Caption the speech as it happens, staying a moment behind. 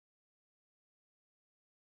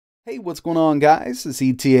Hey, what's going on, guys? It's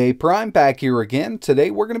ETA Prime back here again.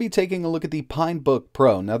 Today we're going to be taking a look at the PineBook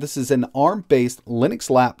Pro. Now this is an ARM-based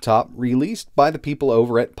Linux laptop released by the people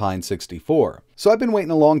over at Pine64. So I've been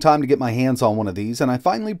waiting a long time to get my hands on one of these, and I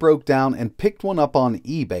finally broke down and picked one up on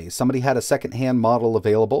eBay. Somebody had a secondhand model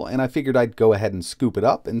available, and I figured I'd go ahead and scoop it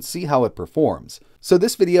up and see how it performs. So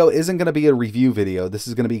this video isn't going to be a review video. This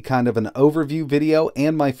is going to be kind of an overview video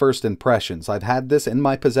and my first impressions. I've had this in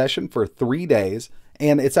my possession for 3 days,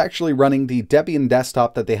 and it's actually running the Debian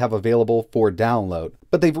desktop that they have available for download.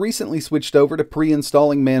 But they've recently switched over to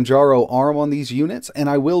pre-installing Manjaro Arm on these units, and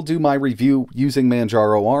I will do my review using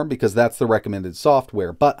Manjaro Arm because that's the recommended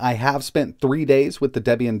software. But I have spent 3 days with the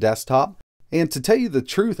Debian desktop, and to tell you the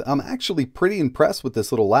truth, I'm actually pretty impressed with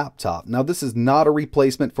this little laptop. Now, this is not a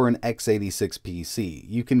replacement for an x86 PC.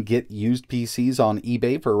 You can get used PCs on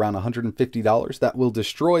eBay for around $150 that will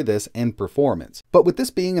destroy this in performance. But with this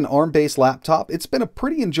being an ARM-based laptop, it's been a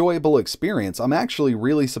pretty enjoyable experience. I'm actually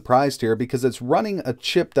really surprised here because it's running a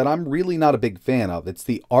chip that I'm really not a big fan of. It's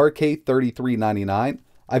the Rk3399.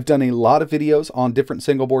 I've done a lot of videos on different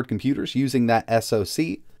single board computers using that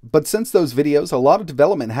SoC. But since those videos, a lot of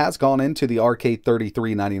development has gone into the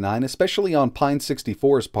Rk3399, especially on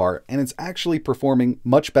Pine64's part, and it's actually performing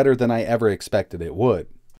much better than I ever expected it would.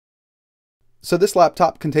 So this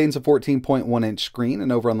laptop contains a 14.1-inch screen,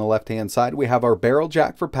 and over on the left-hand side we have our barrel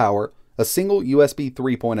jack for power, a single USB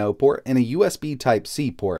 3.0 port, and a USB Type-C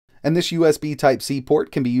port. And this USB Type-C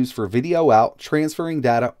port can be used for video out, transferring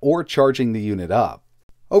data, or charging the unit up.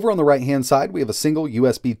 Over on the right-hand side, we have a single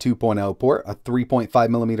USB 2.0 port, a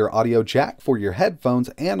 3.5mm audio jack for your headphones,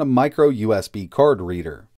 and a micro USB card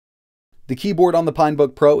reader. The keyboard on the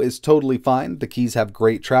PineBook Pro is totally fine. The keys have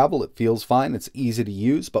great travel, it feels fine, it's easy to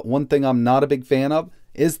use, but one thing I'm not a big fan of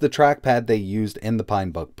is the trackpad they used in the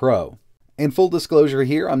PineBook Pro. In full disclosure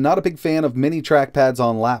here, I'm not a big fan of mini trackpads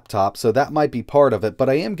on laptops, so that might be part of it, but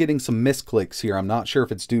I am getting some misclicks here. I'm not sure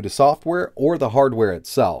if it's due to software or the hardware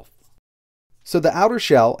itself. So the outer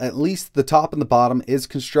shell, at least the top and the bottom, is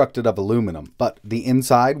constructed of aluminum, but the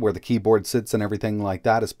inside, where the keyboard sits and everything like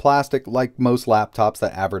that, is plastic, like most laptops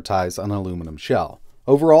that advertise an aluminum shell.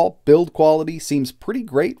 Overall, build quality seems pretty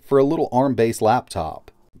great for a little ARM-based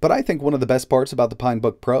laptop. But I think one of the best parts about the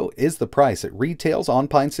PineBook Pro is the price. It retails on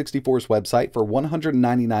Pine64's website for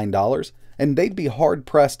 $199, and they'd be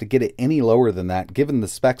hard-pressed to get it any lower than that, given the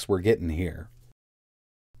specs we're getting here.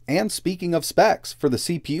 And speaking of specs, for the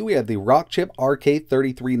CPU, we have the Rockchip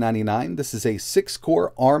Rk3399. This is a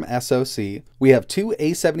 6-core ARM SoC. We have two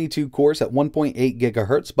A72 cores at 1.8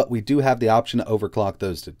 GHz, but we do have the option to overclock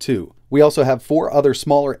those to 2. We also have 4 other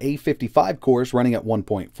smaller A55 cores running at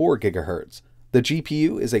 1.4 GHz. The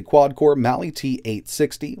GPU is a quad-core Mali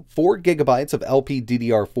T860, 4 GB of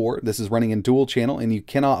LPDDR4. This is running in dual channel and you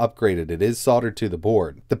cannot upgrade it. It is soldered to the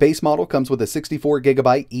board. The base model comes with a 64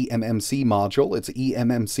 GB eMMC module. It's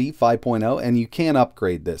eMMC 5.0 and you can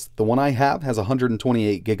upgrade this. The one I have has a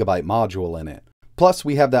 128 GB module in it. Plus,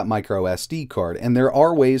 we have that micro SD card, and there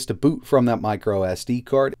are ways to boot from that micro SD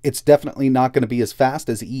card. It's definitely not going to be as fast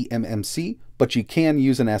as eMMC, but you can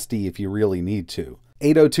use an SD if you really need to.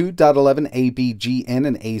 802.11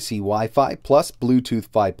 and AC Wi-Fi plus Bluetooth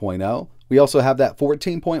 5.0. We also have that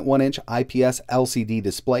 14.1-inch IPS LCD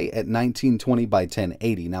display at 1920 by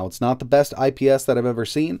 1080. Now, it's not the best IPS that I've ever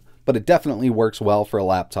seen, but it definitely works well for a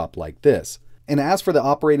laptop like this. And as for the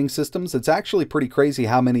operating systems, it's actually pretty crazy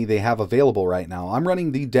how many they have available right now. I'm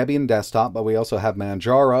running the Debian desktop, but we also have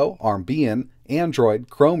Manjaro, Armbian, Android,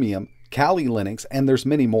 Chromium, Kali Linux, and there's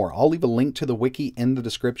many more. I'll leave a link to the wiki in the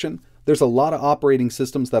description. There's a lot of operating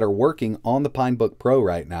systems that are working on the PineBook Pro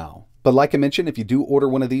right now. But like I mentioned, if you do order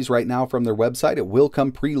one of these right now from their website, it will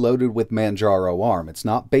come preloaded with Manjaro Arm. It's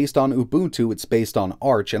not based on Ubuntu, it's based on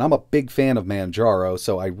Arch, and I'm a big fan of Manjaro,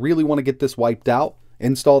 so I really want to get this wiped out,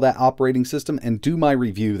 install that operating system, and do my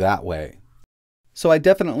review that way. So I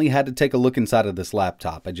definitely had to take a look inside of this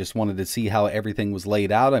laptop. I just wanted to see how everything was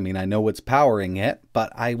laid out. I mean, I know what's powering it,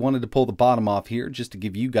 but I wanted to pull the bottom off here just to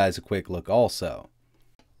give you guys a quick look also.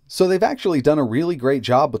 So they've actually done a really great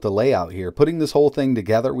job with the layout here. Putting this whole thing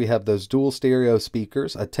together, we have those dual stereo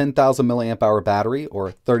speakers, a 10,000 milliamp hour battery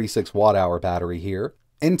or 36 watt hour battery here.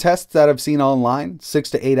 In tests that I've seen online, 6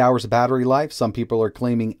 to 8 hours of battery life. Some people are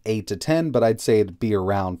claiming 8 to 10, but I'd say it'd be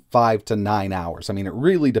around 5 to 9 hours. I mean, it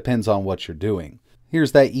really depends on what you're doing.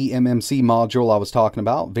 Here's that eMMC module I was talking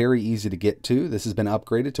about. Very easy to get to. This has been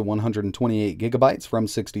upgraded to 128 GB from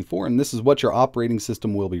 64, and this is what your operating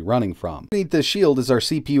system will be running from. Underneath this shield is our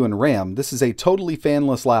CPU and RAM. This is a totally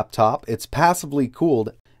fanless laptop. It's passively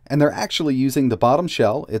cooled, and they're actually using the bottom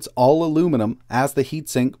shell. It's all aluminum as the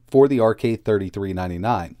heatsink for the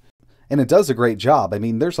Rk3399. And it does a great job. I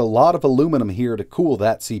mean, there's a lot of aluminum here to cool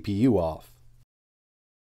that CPU off.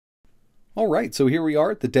 Alright, so here we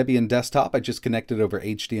are at the Debian desktop. I just connected over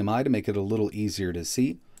HDMI to make it a little easier to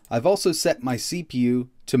see. I've also set my CPU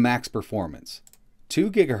to max performance,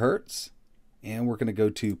 2 GHz, and we're going to go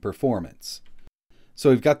to performance. So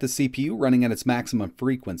we've got the CPU running at its maximum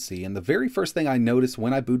frequency, and the very first thing I noticed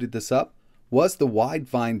when I booted this up was the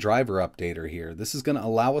Widevine driver updater here. This is going to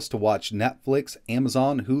allow us to watch Netflix,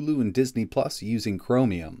 Amazon, Hulu, and Disney Plus using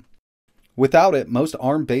Chromium. Without it, most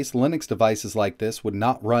ARM-based Linux devices like this would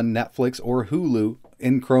not run Netflix or Hulu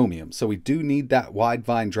in Chromium. So we do need that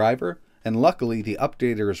Widevine driver, and luckily the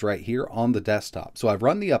updater is right here on the desktop. So I've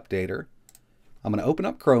run the updater. I'm going to open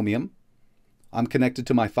up Chromium. I'm connected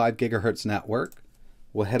to my 5 GHz network.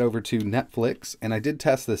 We'll head over to Netflix, and I did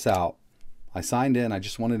test this out. I signed in. I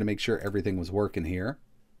just wanted to make sure everything was working here.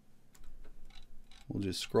 We'll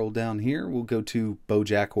just scroll down here. We'll go to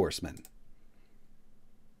BoJack Horseman.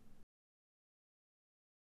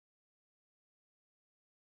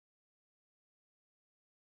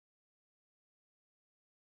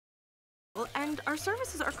 And our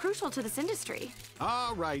services are crucial to this industry.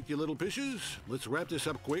 All right, you little fishes. Let's wrap this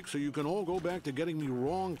up quick so you can all go back to getting me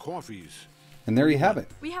wrong coffees. And there you have it.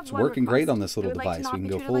 It's working great on this little device. We can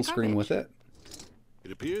go full screen with it.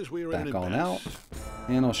 It appears we are back on out,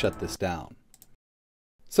 and I'll shut this down.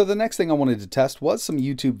 So the next thing I wanted to test was some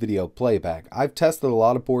YouTube video playback. I've tested a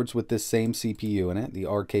lot of boards with this same CPU in it, the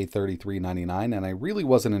Rk3399, and I really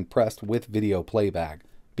wasn't impressed with video playback,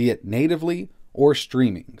 be it natively or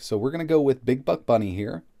streaming. So we're going to go with Big Buck Bunny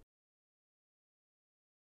here.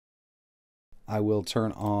 I will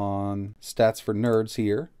turn on Stats for Nerds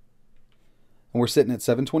here. And we're sitting at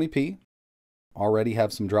 720p. Already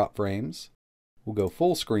have some drop frames. We'll go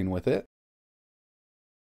full screen with it.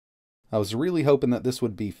 I was really hoping that this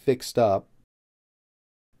would be fixed up.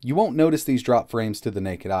 You won't notice these drop frames to the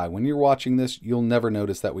naked eye. When you're watching this, you'll never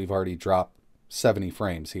notice that we've already dropped 70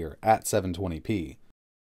 frames here at 720p.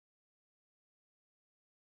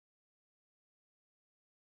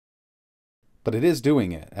 But it is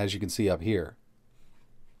doing it, as you can see up here.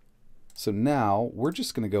 So now we're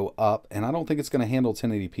just going to go up, and I don't think it's going to handle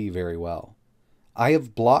 1080p very well. I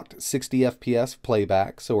have blocked 60 FPS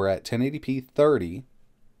playback, so we're at 1080p 30.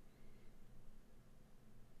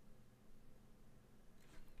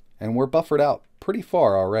 And we're buffered out pretty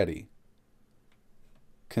far already.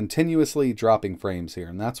 Continuously dropping frames here,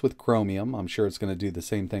 and that's with Chromium. I'm sure it's going to do the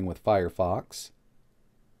same thing with Firefox.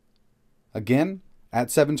 Again, at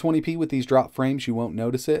 720p with these drop frames, you won't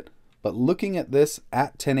notice it. But looking at this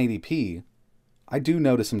at 1080p, I do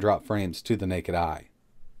notice some drop frames to the naked eye.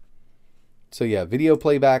 So yeah, video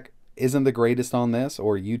playback isn't the greatest on this,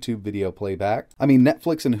 or YouTube video playback. I mean,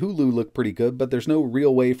 Netflix and Hulu look pretty good, but there's no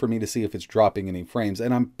real way for me to see if it's dropping any frames,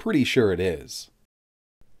 and I'm pretty sure it is.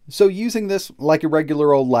 So using this like a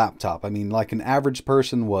regular old laptop, I mean like an average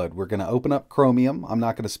person would, we're going to open up Chromium. I'm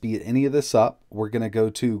not going to speed any of this up. We're going to go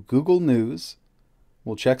to Google News.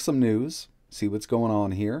 We'll check some news, see what's going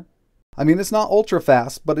on here. I mean, it's not ultra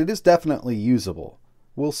fast, but it is definitely usable.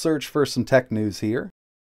 We'll search for some tech news here.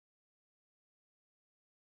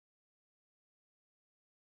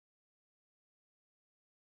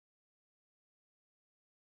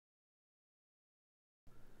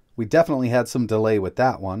 We definitely had some delay with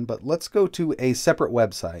that one, but let's go to a separate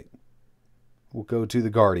website. We'll go to The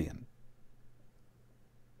Guardian.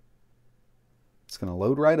 It's going to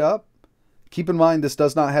load right up. Keep in mind this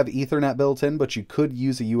does not have Ethernet built in, but you could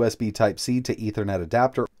use a USB Type-C to Ethernet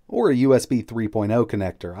adapter or a USB 3.0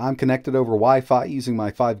 connector. I'm connected over Wi-Fi using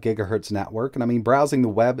my 5 GHz network, and I mean browsing the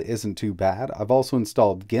web isn't too bad. I've also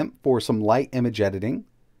installed GIMP for some light image editing.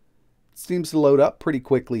 It seems to load up pretty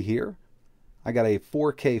quickly here. I got a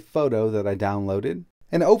 4K photo that I downloaded.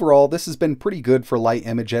 And overall, this has been pretty good for light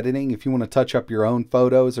image editing. If you want to touch up your own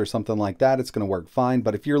photos or something like that, it's going to work fine.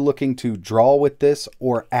 But if you're looking to draw with this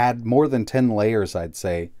or add more than 10 layers, I'd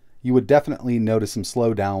say, you would definitely notice some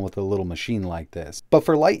slowdown with a little machine like this. But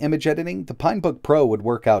for light image editing, the PineBook Pro would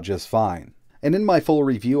work out just fine. And in my full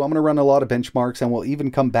review, I'm going to run a lot of benchmarks, and we'll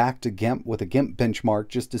even come back to GIMP with a GIMP benchmark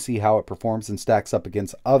just to see how it performs and stacks up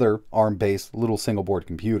against other ARM-based little single board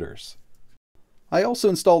computers. I also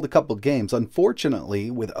installed a couple games.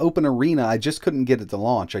 Unfortunately, with Open Arena, I just couldn't get it to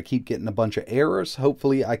launch. I keep getting a bunch of errors.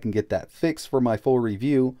 Hopefully, I can get that fixed for my full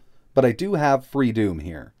review, but I do have free Doom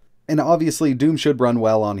here. And obviously, Doom should run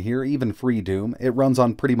well on here, even free Doom. It runs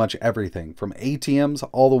on pretty much everything, from ATMs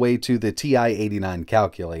all the way to the TI-89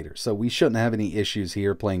 calculator, so we shouldn't have any issues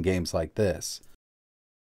here playing games like this.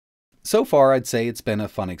 So far, I'd say it's been a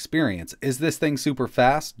fun experience. Is this thing super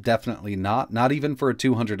fast? Definitely not even for a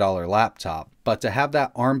 $200 laptop. But to have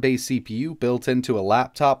that ARM-based CPU built into a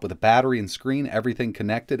laptop with a battery and screen, everything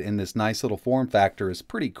connected in this nice little form factor is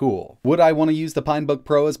pretty cool. Would I want to use the PineBook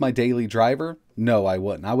Pro as my daily driver? No, I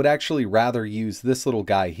wouldn't. I would actually rather use this little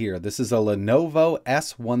guy here. This is a Lenovo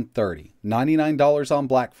S130. $99 on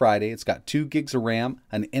Black Friday. It's got 2 gigs of RAM,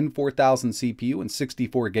 an N4000 CPU, and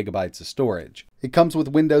 64 gigabytes of storage. It comes with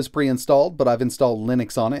Windows pre-installed, but I've installed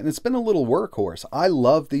Linux on it, and it's been a little workhorse. I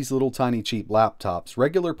love these little tiny cheap laptops.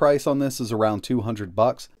 Regular price on this is around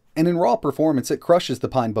 $200. And in raw performance, it crushes the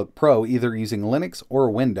PineBook Pro either using Linux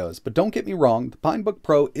or Windows. But don't get me wrong, the PineBook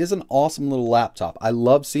Pro is an awesome little laptop. I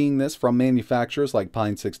love seeing this from manufacturers like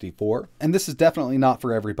Pine64. And this is definitely not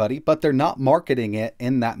for everybody, but they're not marketing it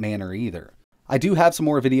in that manner either. I do have some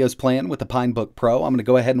more videos planned with the PineBook Pro. I'm going to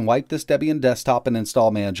go ahead and wipe this Debian desktop and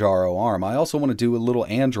install Manjaro Arm. I also want to do a little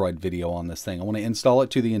Android video on this thing. I want to install it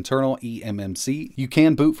to the internal eMMC. You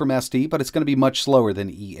can boot from SD, but it's going to be much slower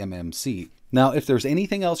than eMMC. Now, if there's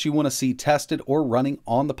anything else you want to see tested or running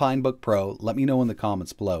on the PineBook Pro, let me know in the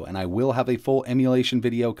comments below, and I will have a full emulation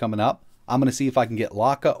video coming up. I'm going to see if I can get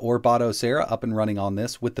Laka or Batocera up and running on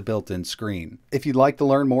this with the built-in screen. If you'd like to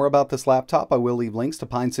learn more about this laptop, I will leave links to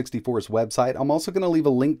Pine64's website. I'm also going to leave a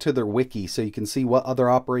link to their wiki so you can see what other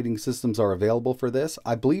operating systems are available for this.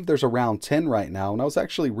 I believe there's around 10 right now, and I was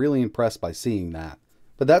actually really impressed by seeing that.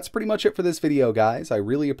 But that's pretty much it for this video, guys. I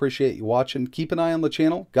really appreciate you watching. Keep an eye on the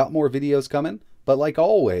channel. Got more videos coming. But like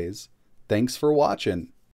always, thanks for watching.